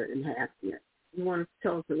cellular enhancement. You want to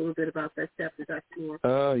tell us a little bit about that chapter, Dr.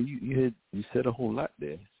 Moore? You said a whole lot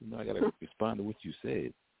there. So now I got to respond to what you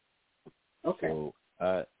said. Okay. So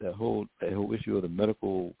that whole issue of the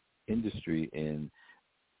medical industry and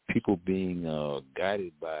people being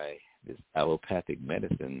guided by this allopathic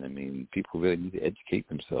medicine. I mean, people really need to educate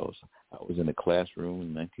themselves. I was in a classroom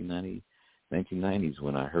in 1990s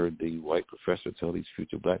when I heard the white professor tell these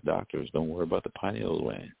future black doctors, don't worry about the pineal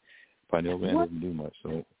gland. Pineal gland doesn't do much.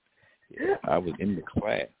 So yeah, I was in the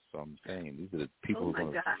class. So I'm saying these are the people who are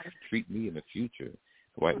going to treat me in the future.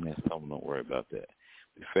 The white man's telling them don't worry about that.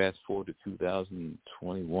 We fast forward to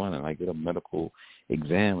 2021 and I get a medical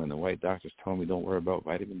exam and the white doctor's telling me don't worry about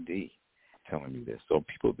vitamin D, telling me this. So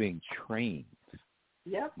people are being trained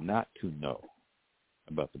not to know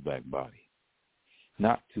about the black body,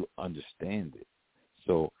 not to understand it.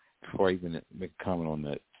 So before I even make a comment on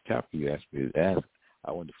that chapter you asked me to ask,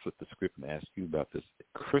 I wanted to flip the script and ask you about this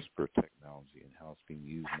CRISPR technology and how it's being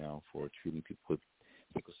used now for treating people with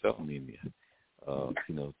sickle cell anemia.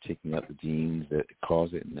 taking out the genes that cause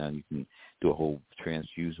it, and now you can do a whole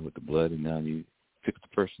transfusion with the blood, and now you fix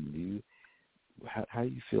the person. How do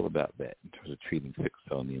you feel about that in terms of treating sickle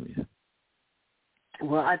cell anemia?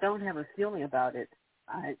 Well, I don't have a feeling about it.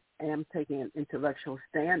 I am taking an intellectual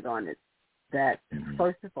stand on it that,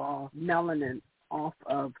 first of all, melanin off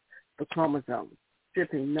of the chromosome,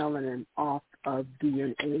 stripping melanin off of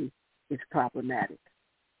DNA is problematic.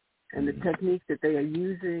 And the techniques that they are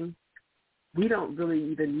using, we don't really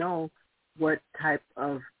even know what type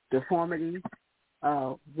of deformity,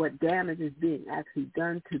 what damage is being actually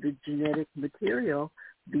done to the genetic material,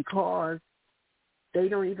 because they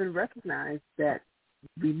don't even recognize that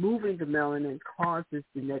removing the melanin causes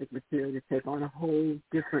genetic material to take on a whole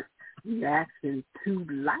different reaction to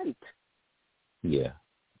light. Yeah.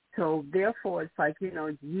 So therefore, it's like,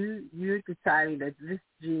 you're deciding that this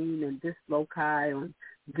gene and this loci on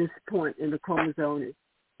this point in the chromosome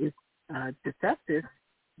is defective,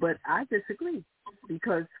 but I disagree,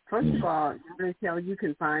 because first of all, you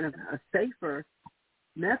can find a safer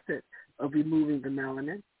method of removing the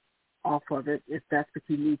melanin off of it if that's what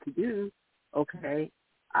you need to do. Okay,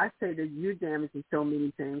 I say that you're damaging so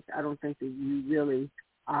many things. I don't think that you really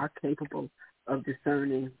are capable of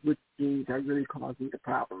discerning which genes are really causing the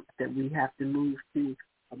problem, that we have to move to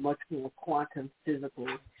a much more quantum physical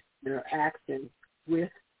interaction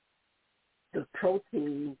with the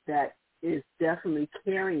protein that is definitely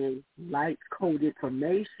carrying light-coded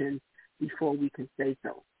information before we can say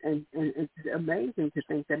so. And it's amazing to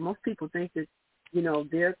think that most people think that,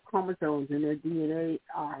 their chromosomes and their DNA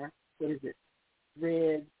are,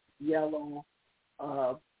 red, yellow,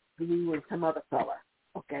 blue, and some other color.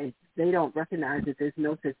 Okay, they don't recognize that there's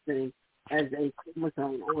no such thing as a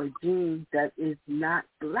chromosome or a gene that is not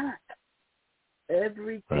black.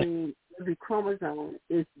 Everything, every chromosome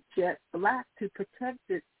is jet black to protect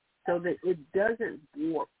it so that it doesn't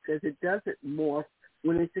warp, because it doesn't morph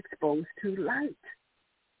when it's exposed to light.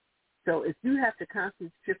 So if you have to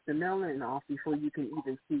constantly strip the melanin off before you can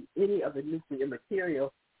even see any of the nuclear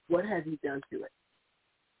material, what have you done to it?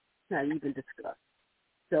 Not even discussed.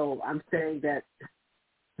 So I'm saying that,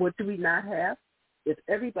 what do we not have? If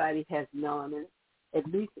everybody has melanin, at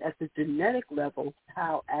least at the genetic level,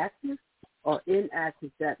 how active or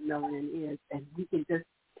inactive that melanin is, and we can just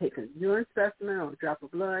take a urine specimen or a drop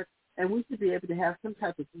of blood, and we should be able to have some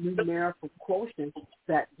type of numerical quotient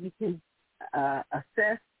that we can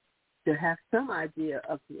assess to have some idea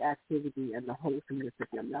of the activity and the wholesomeness of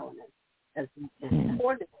your melanin, as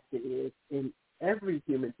important as it is in every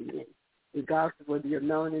human being. Regardless of whether you're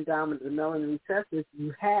melanin dominant or melanin recessive,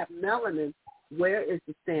 you have melanin. Where is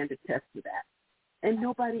the standard test for that? And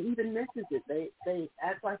nobody even mentions it. They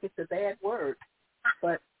act like it's a bad word.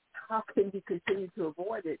 But how can you continue to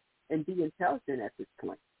avoid it and be intelligent at this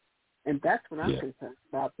point? And that's what I'm concerned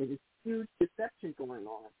about. There's huge deception going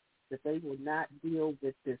on, that they will not deal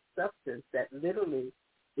with this substance that literally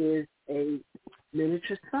is a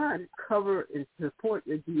miniature sun, cover and support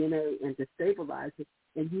your DNA and to stabilize it,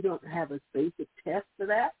 and you don't have a basic test for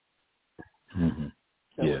that. Mm-hmm.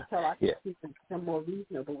 So until I can see some more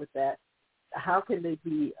reasonable with that, how can they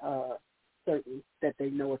be certain that they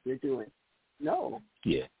know what they're doing? No.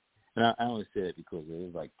 Yeah. And I only say it because it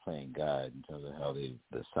is like playing God in terms of how the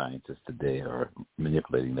scientists today are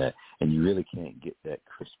manipulating that. And you really can't get that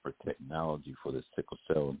CRISPR technology for the sickle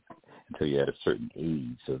cell until you're at a certain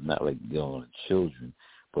age. So it's not like dealing with children,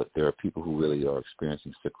 but there are people who really are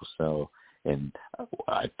experiencing sickle cell. And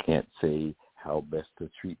I can't say how best to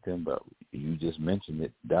treat them, but you just mentioned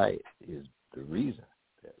it. Diet is the reason.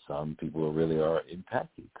 Some people really are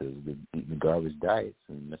impacted because they're eating garbage diets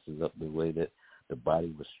and messes up the way that the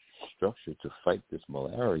body was structured to fight this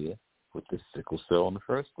malaria with this sickle cell in the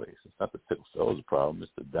first place. It's not the sickle cell is the problem.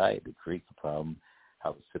 It's the diet that creates the problem,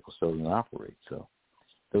 how the sickle cell can operate. So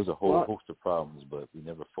there's a whole host of problems, but we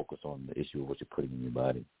never focus on the issue of what you're putting in your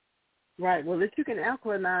body. Right. Well, if you can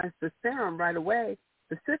alkalinize the serum right away,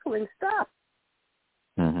 the sickling stops.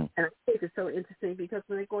 Mm-hmm. And I think it's so interesting because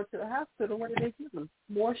when they go to the hospital, what do they give them?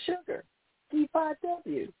 More sugar, C5W.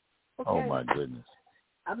 Okay. Oh, my goodness.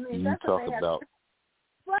 I mean, you that's talk what they about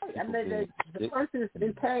right. I mean, the person is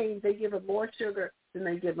in pain. They give them more sugar than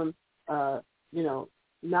they give them,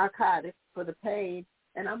 narcotics for the pain.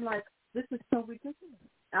 And I'm like, this is so ridiculous.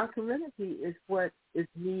 Alkalinity is what is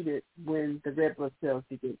needed when the red blood cells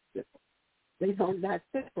begin to sickle. They don't not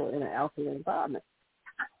sickle in an alkaline environment.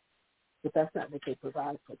 But that's not what they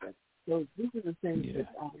provide for them. So these are the things that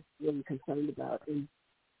I'm really concerned about. And,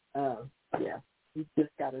 we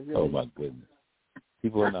just got to really... Oh, my goodness.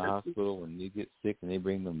 People in the hospital, when they get sick and they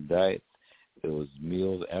bring them diets, those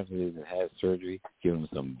meals after they've had surgery, give them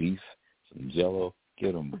some beef, some Jell-O,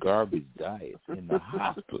 give them garbage diets in the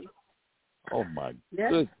hospital. Oh, my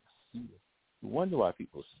goodness. You wonder why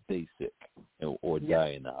people stay sick or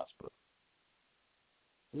die in the hospital.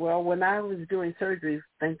 Well, when I was doing surgery,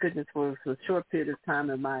 thank goodness for a short period of time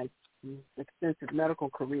in my extensive medical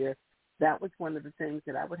career, that was one of the things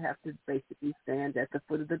that I would have to basically stand at the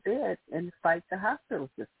foot of the bed and fight the hospital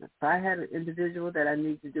system. If I had an individual that I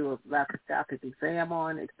needed to do a laparoscopic exam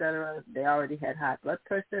on, et cetera, they already had high blood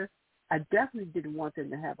pressure, I definitely didn't want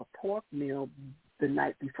them to have a pork meal the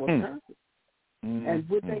night before surgery. And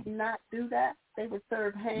would they not do that? They would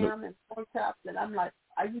serve ham and pork chops, and I'm like,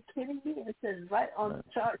 are you kidding me? It says right on the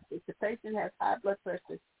chart that the patient has high blood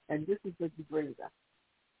pressure, and this is what you bring them.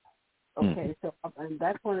 Okay, so and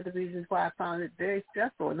that's one of the reasons why I found it very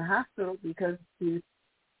stressful in the hospital, because to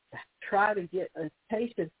try to get a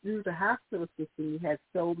patient through the hospital system, you had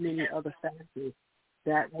so many other factors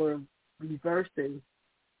that were reversing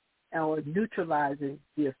or neutralizing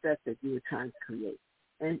the effect that you were trying to create.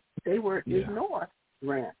 And they were ignored,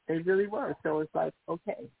 Grant. They really were. So it's like,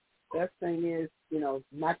 okay, best thing is,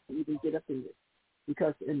 not to even get up in this.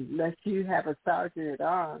 Because unless you have a sergeant at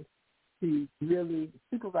arms to really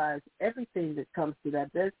supervise everything that comes to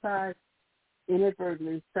that bedside,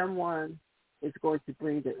 inadvertently someone is going to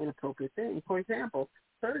bring the inappropriate thing. For example,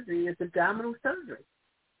 surgery is abdominal surgery.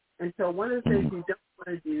 And so one of the things you don't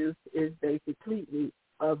want to do is basically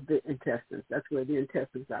of the intestines. That's where the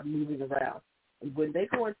intestines are moving around. And when they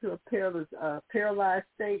go into a paralyzed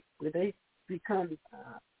state where they become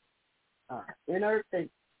inert,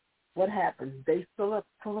 what happens? They fill up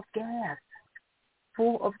full of gas.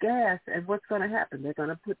 And what's going to happen? They're going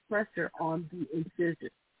to put pressure on the incision.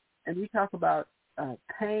 And we talk about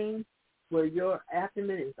pain where your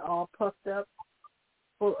abdomen is all puffed up,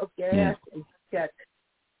 full of gas, and you've got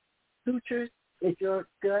sutures in your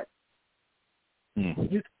gut.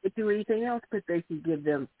 You can't do anything else, but they can give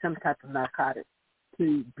them some type of narcotic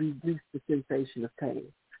to reduce the sensation of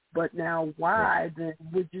pain. But now why then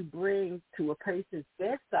would you bring to a patient's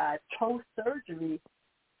bedside post-surgery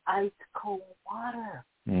ice cold water?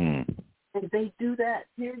 And they do that.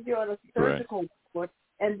 Here you're on a surgical ward,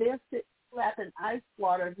 and they're slapping ice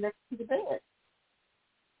water next to the bed.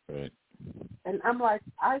 Right. And I'm like,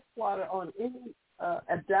 ice water on any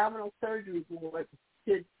abdominal surgery ward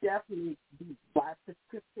should definitely be by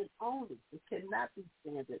prescription only. It cannot be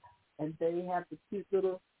standard. And they have the cute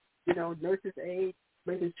little, nurse's aide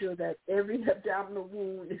making sure that every abdominal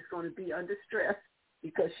wound is going to be under stress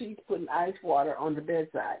because she's putting ice water on the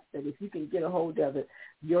bedside. And if you can get a hold of it,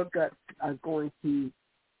 your guts are going to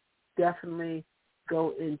definitely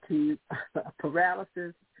go into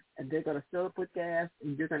paralysis, and they're going to fill up with gas,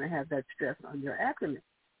 and you're going to have that stress on your abdomen.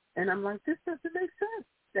 And I'm like, this doesn't make sense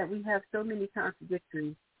that we have so many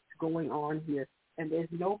contradictions going on here, and there's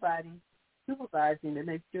nobody supervising to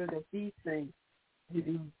make sure that these things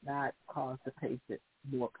do not cause the patient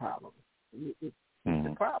more problems. It's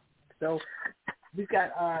a problem. So we've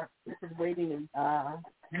got this is waiting in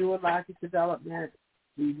neurologic development.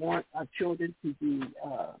 We want our children to be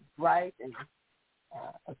bright and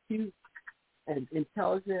acute and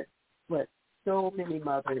intelligent, but so many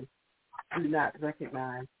mothers do not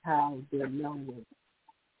recognize how their melanin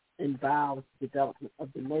involves development of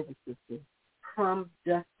the nervous system from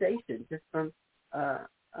gestation, just from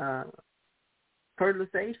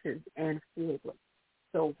fertilization and forward.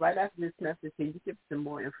 So right after this message, can you give some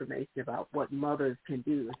more information about what mothers can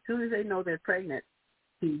do as soon as they know they're pregnant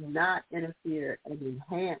to not interfere and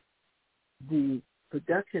enhance the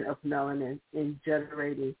production of melanin in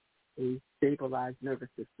generating a stabilized nervous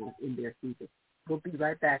system in their fetus? We'll be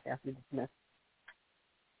right back after this message.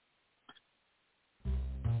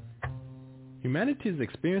 Humanity is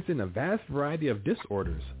experiencing a vast variety of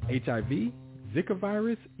disorders: HIV, Zika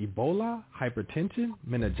virus, Ebola, hypertension,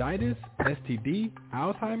 meningitis, STD,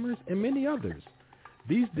 Alzheimer's, and many others.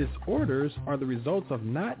 These disorders are the results of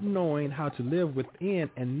not knowing how to live within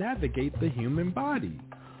and navigate the human body.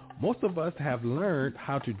 Most of us have learned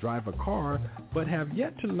how to drive a car, but have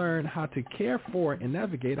yet to learn how to care for and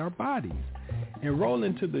navigate our bodies. Enroll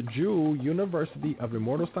into the Jewel University of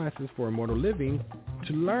Immortal Sciences for Immortal Living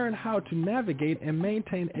to learn how to navigate and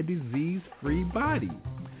maintain a disease-free body.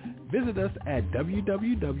 Visit us at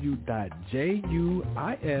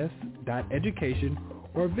www.juis.education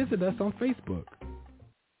or visit us on Facebook.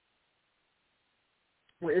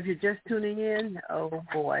 Well, if you're just tuning in, oh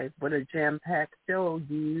boy, what a jam-packed show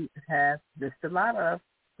you have missed a lot of,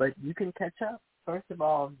 but you can catch up. First of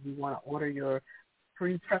all, you want to order your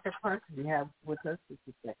free Trucker Punch. We have with us, it's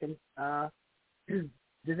the second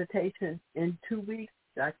visitation in 2 weeks.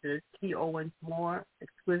 Dr. T. Owens Moore,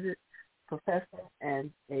 exquisite professor and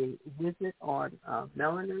a wizard on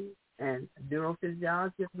melanin and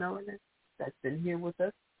neurophysiology of melanin that's been here with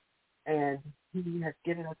us. And he has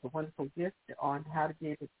given us a wonderful gift on how to be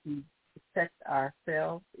able to protect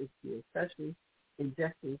ourselves, especially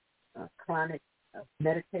ingesting chronic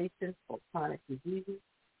medications for chronic diseases.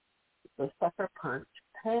 The Sucker Punch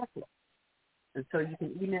pamphlet. And so you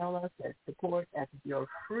can email us at support at your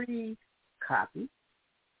free copy.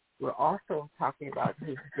 We're also talking about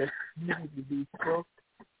his just released book,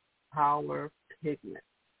 Power Pigment.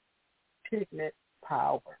 Pigment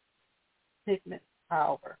Power. Pigment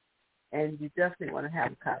Power. And you definitely want to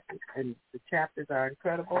have a copy. And the chapters are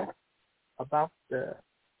incredible about the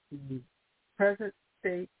present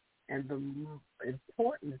state and the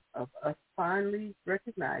importance of us finally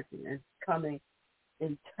recognizing and becoming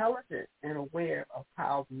intelligent and aware of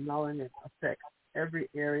how melanin affects every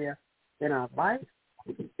area in our life,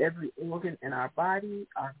 every organ in our body,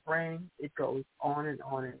 our brain. It goes on and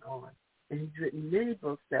on and on. And he's written many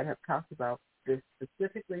books that have talked about this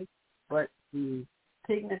specifically, but the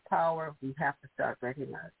pigment power, we have to start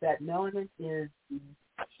recognizing that melanin is the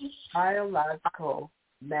biological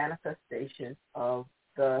manifestation of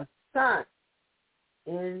the sun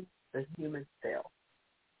in the human cell.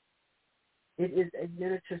 It is a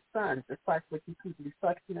miniature sun, just like what you see the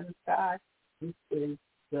reflection in the sky. This is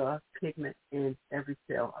the pigment in every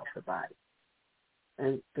cell of the body.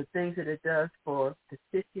 And the things that it does for the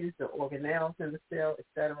tissues, the organelles in the cell,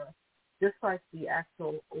 etc., just like the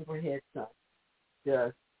actual overhead sun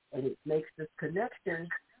does. And it makes this connection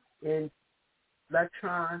in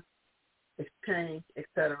electron exchange,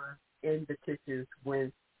 etc., in the tissues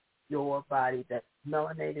when your body, that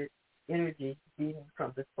melanated energy beaming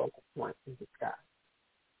from this focal point in the sky.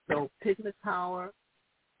 So Pigment Power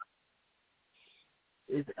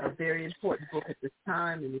is a very important book at this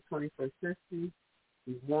time in the 21st century.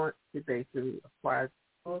 We want to basically acquire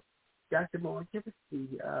the book. Dr. Moore, give us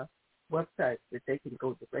the website that they can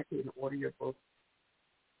go directly and order your book.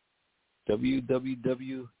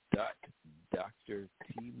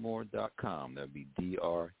 www.drtmore.com. That would be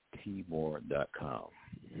drtmore.com.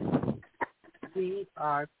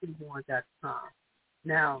 drtmore.com.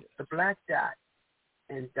 Now, the black dot,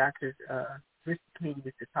 and Dr. Richard King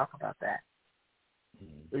used to talk about that,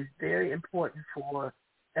 is very important for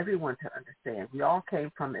everyone to understand. We all came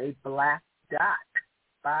from a black dot.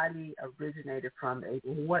 Body originated from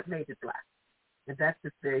what made it black? And that's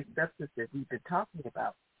the very substance that we've been talking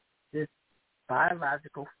about, this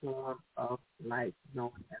biological form of light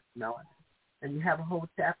known as melanin. And you have a whole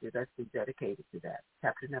chapter that's been dedicated to that,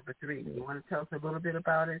 chapter number 3. You want to tell us a little bit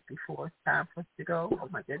about it before it's time for us to go? Oh,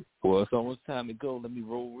 my goodness. Well, it's almost time to go. Let me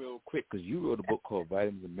roll real quick because you wrote a book called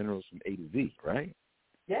Vitamins and Minerals from A to Z, right?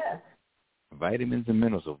 Yes. Vitamins and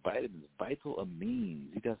minerals. So vitamins, vital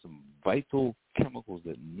amines. You got some vital chemicals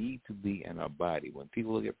that need to be in our body. When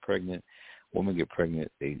people get pregnant, women get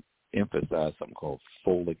pregnant, they emphasize something called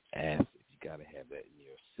folic acid. You got to have that in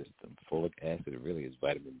your system. Folic acid really is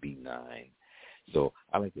vitamin B9. So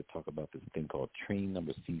I like to talk about this thing called train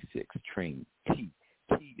number C6, train T.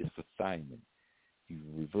 T is for thiamine. You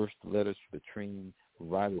reverse the letters for the train.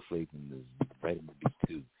 Riboflavin is vitamin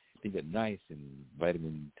B2. You got niacin,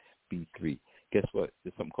 vitamin B3. Guess what?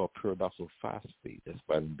 There's something called pyridoxal phosphate. That's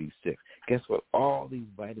vitamin B6. Guess what? All these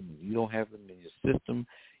vitamins, you don't have them in your system,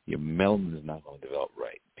 your melanin is not going to develop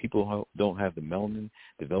right. People who don't have the melanin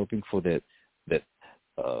developing for that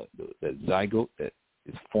zygote that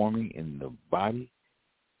is forming in the body,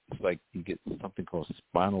 it's like you get something called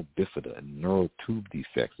spinal bifida and neural tube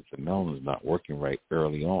defects if the melanin is not working right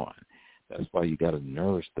early on. That's why you got to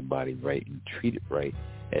nourish the body right and treat it right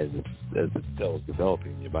as the cells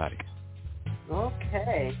developing in your body.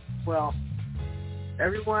 Okay. Well,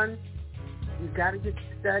 everyone, we've got to get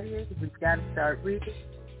studying. We've got to start reading.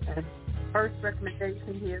 And first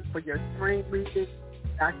recommendation here for your spring reading,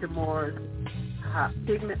 Dr. Moore's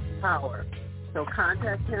Pigment Power. So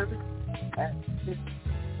contact him at his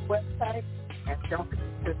website, and don't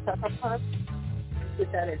forget to Sucker Punch. Get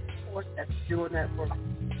that at support at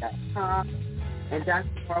JewelNetwork.com. And Dr.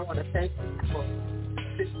 Moore, I want to thank you for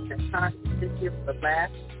sitting your time this year for the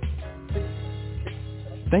last.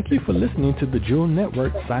 Thank you for listening to the Jewel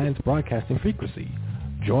Network Science Broadcasting Frequency.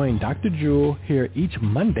 Join Dr. Jewel here each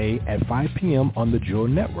Monday at 5 p.m. on the Jewel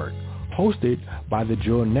Network, hosted by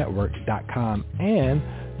thejewelnetwork.com and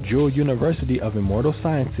Jewel University of Immortal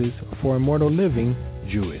Sciences for Immortal Living,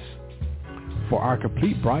 JUIS. For our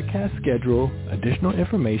complete broadcast schedule, additional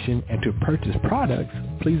information, and to purchase products,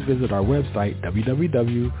 please visit our website,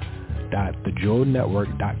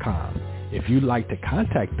 www.thejewelnetwork.com. If you'd like to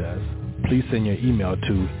contact us, please send your email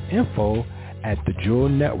to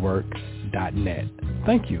info@thejewelnetwork.com. TJN.net.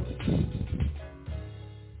 Thank you.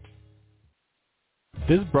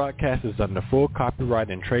 This broadcast is under full copyright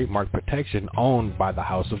and trademark protection owned by the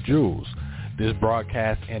House of Jewels. This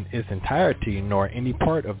broadcast in its entirety, nor any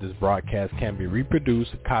part of this broadcast can be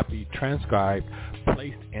reproduced, copied, transcribed,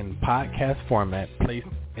 placed in podcast format, placed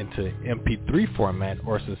into MP3 format,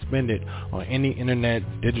 or suspended on any internet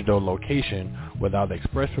digital location without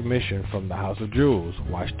express permission from the House of Jewels,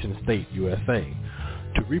 Washington State, USA.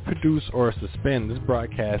 To reproduce or suspend this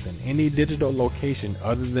broadcast in any digital location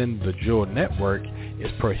other than the Jewel Network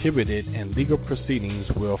is prohibited, and legal proceedings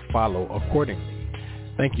will follow accordingly.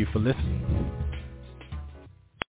 Thank you for listening.